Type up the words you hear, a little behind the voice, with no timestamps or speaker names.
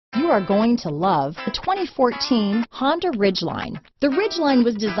are going to love the 2014 Honda Ridgeline. The Ridgeline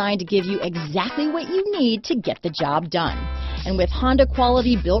was designed to give you exactly what you need to get the job done. And with Honda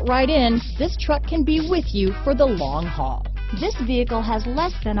quality built right in, this truck can be with you for the long haul. This vehicle has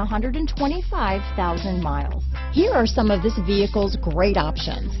less than 125,000 miles. Here are some of this vehicle's great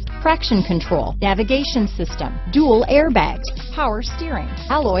options: traction control, navigation system, dual airbags, power steering,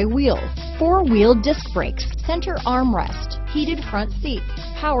 alloy wheels, four-wheel disc brakes, center armrest, heated front seats,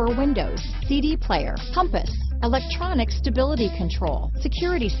 power windows, CD player, compass, electronic stability control,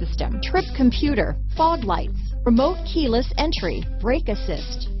 security system, trip computer, fog lights, remote keyless entry, brake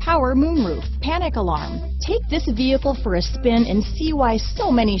assist, power moonroof, panic alarm. Take this vehicle for a spin and see why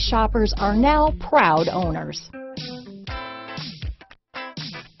so many shoppers are now proud owners.